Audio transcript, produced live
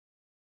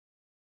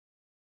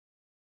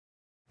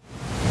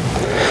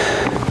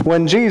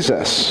When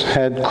Jesus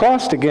had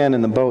crossed again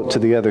in the boat to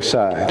the other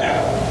side,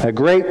 a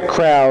great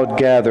crowd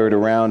gathered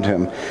around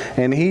him,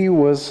 and he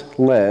was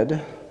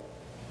led,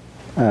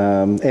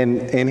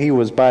 and he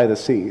was by the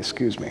sea,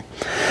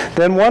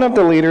 Then one of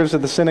the leaders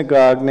of the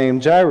synagogue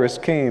named Jairus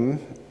came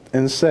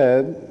and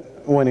said,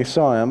 when he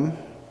saw him,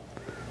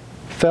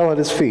 fell at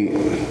his feet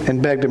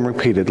and begged him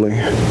repeatedly,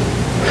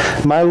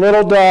 "My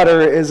little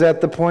daughter is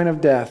at the point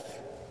of death.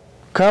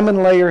 Come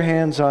and lay your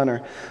hands on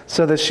her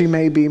so that she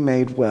may be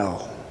made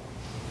well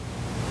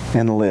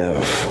and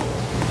live."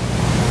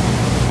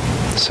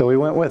 So he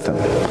went with him.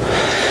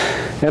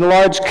 And a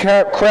large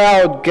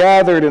crowd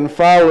gathered and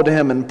followed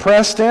him and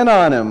pressed in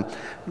on him.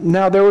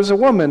 Now there was a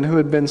woman who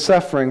had been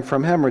suffering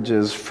from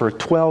hemorrhages for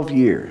 12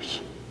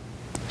 years.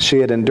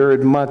 She had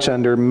endured much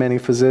under many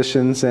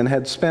physicians and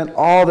had spent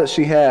all that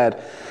she had,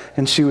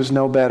 and she was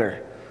no better,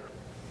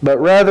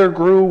 but rather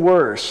grew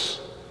worse.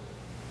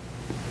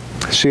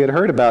 She had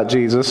heard about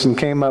Jesus and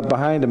came up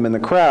behind him in the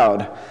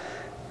crowd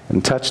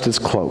and touched his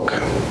cloak.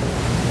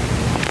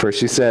 For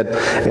she said,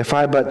 "If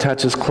I but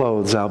touch his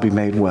clothes, I'll be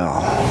made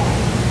well."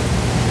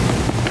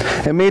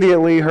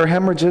 Immediately her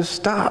hemorrhages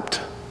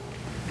stopped.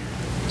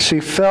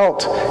 She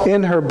felt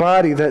in her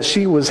body that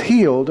she was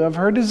healed of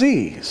her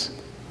disease.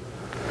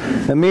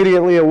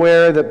 Immediately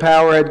aware that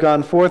power had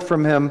gone forth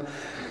from him,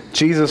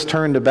 Jesus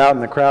turned about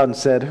in the crowd and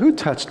said, "Who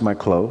touched my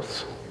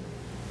clothes?"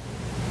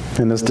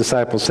 And his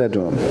disciples said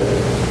to him,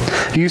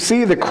 "You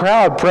see the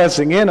crowd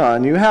pressing in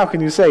on you. How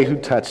can you say, 'Who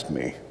touched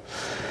me?'"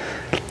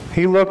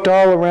 He looked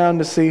all around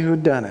to see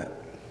who'd done it.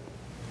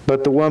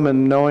 But the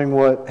woman, knowing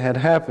what had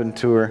happened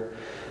to her,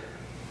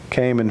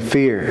 came in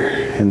fear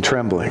and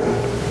trembling,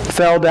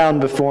 fell down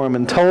before him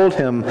and told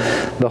him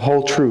the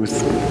whole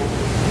truth.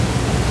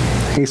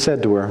 He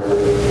said to her,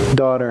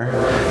 "Daughter,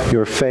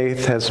 your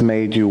faith has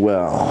made you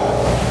well.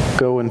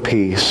 Go in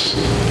peace.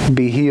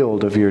 Be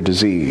healed of your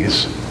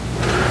disease."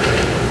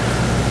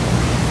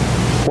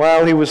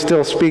 While he was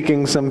still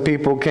speaking, some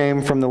people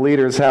came from the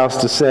leader's house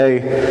to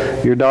say,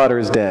 "Your daughter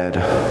is dead.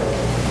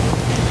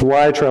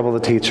 Why trouble the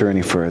teacher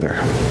any further?"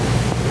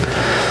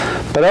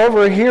 But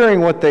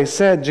overhearing what they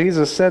said,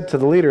 Jesus said to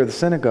the leader of the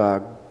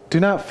synagogue, "Do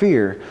not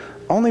fear,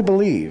 only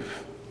believe."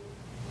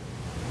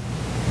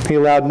 He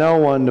allowed no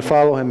one to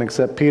follow him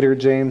except Peter,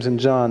 James, and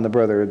John, the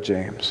brother of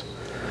James.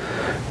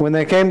 When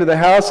they came to the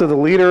house of the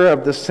leader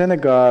of the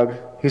synagogue,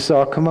 he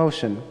saw a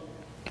commotion,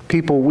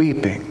 people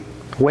weeping,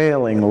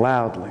 wailing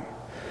loudly.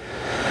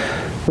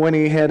 When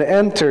he had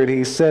entered,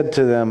 he said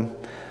to them,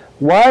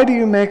 "Why do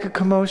you make a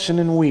commotion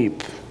and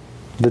weep?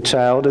 The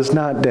child is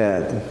not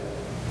dead,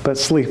 but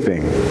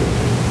sleeping."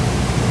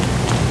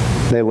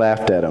 They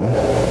laughed at him.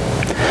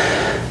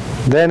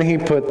 Then he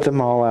put them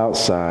all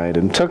outside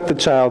and took the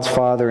child's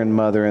father and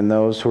mother and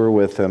those who were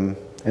with him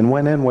and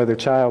went in where the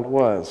child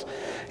was.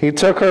 He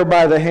took her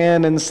by the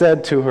hand and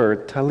said to her,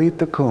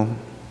 "Talitha kum,"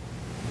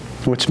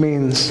 which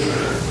means,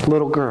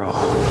 "Little girl,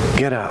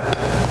 get up."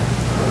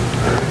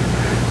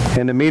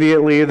 And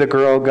immediately the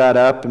girl got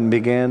up and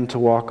began to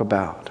walk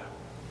about.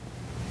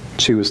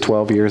 She was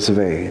 12 years of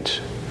age.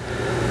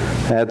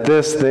 At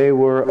this they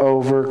were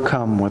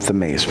overcome with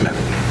amazement.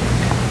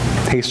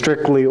 He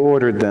strictly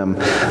ordered them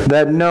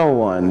that no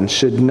one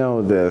should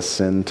know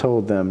this and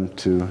told them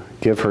to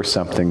give her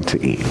something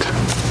to eat.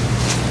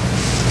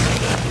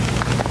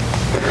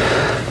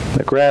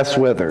 The grass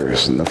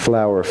withers and the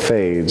flower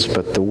fades,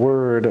 but the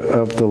word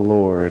of the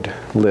Lord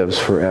lives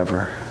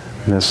forever.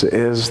 This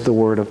is the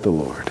word of the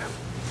Lord.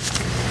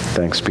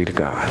 Thanks be to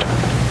God.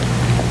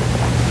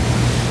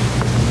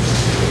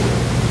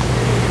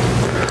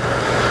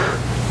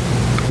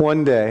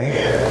 One day,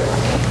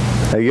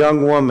 a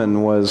young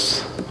woman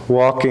was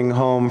walking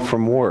home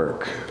from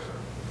work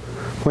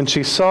when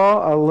she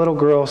saw a little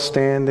girl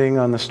standing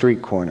on the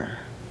street corner,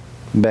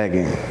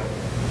 begging.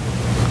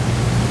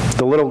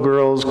 The little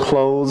girl's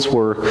clothes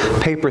were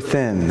paper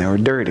thin. They were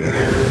dirty.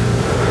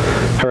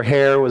 Her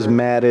hair was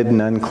matted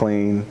and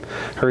unclean.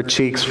 Her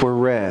cheeks were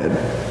red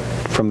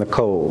from the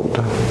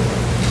cold.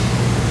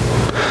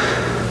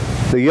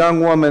 The young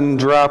woman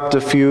dropped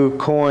a few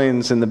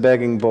coins in the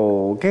begging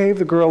bowl, gave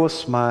the girl a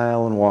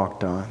smile, and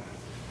walked on.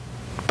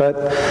 But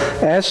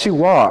as she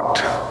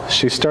walked,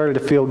 she started to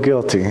feel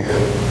guilty.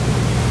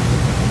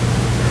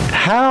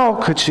 How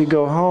could she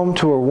go home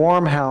to her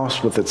warm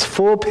house with its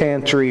full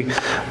pantry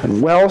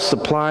and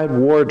well-supplied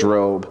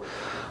wardrobe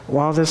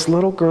while this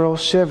little girl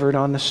shivered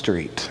on the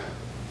street?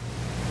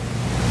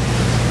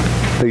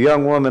 The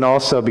young woman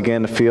also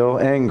began to feel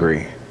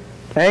angry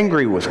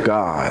with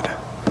God.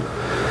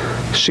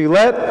 She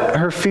let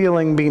her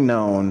feeling be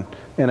known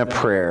in a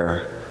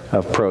prayer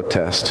of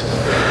protest.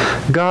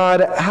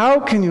 God, how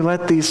can you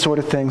let these sort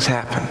of things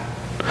happen?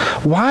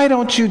 Why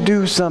don't you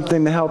do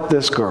something to help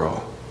this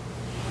girl?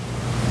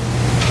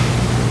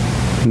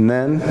 And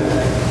then,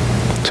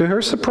 to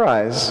her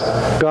surprise,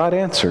 God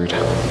answered.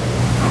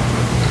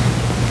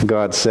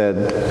 God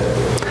said,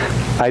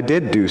 I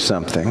did do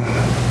something.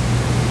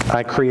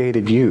 I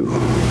created you.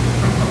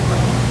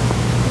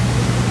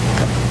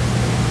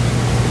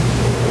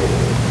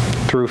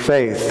 Through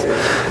faith,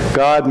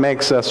 God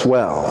makes us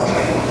well.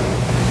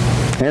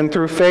 And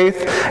through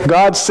faith,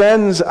 God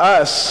sends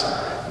us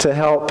to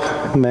help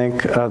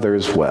make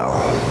others well.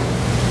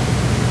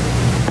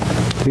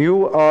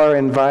 You are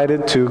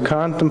invited to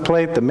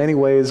contemplate the many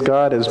ways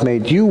God has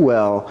made you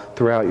well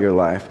throughout your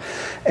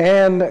life,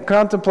 and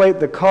contemplate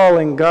the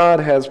calling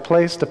God has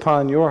placed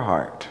upon your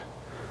heart.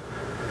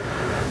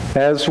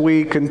 As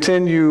we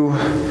continue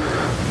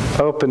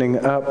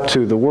opening up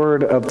to the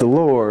word of the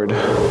Lord,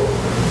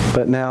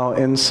 but now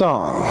in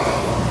song,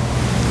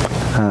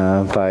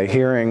 by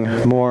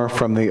hearing more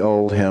from the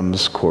Old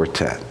Hymns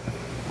Quartet.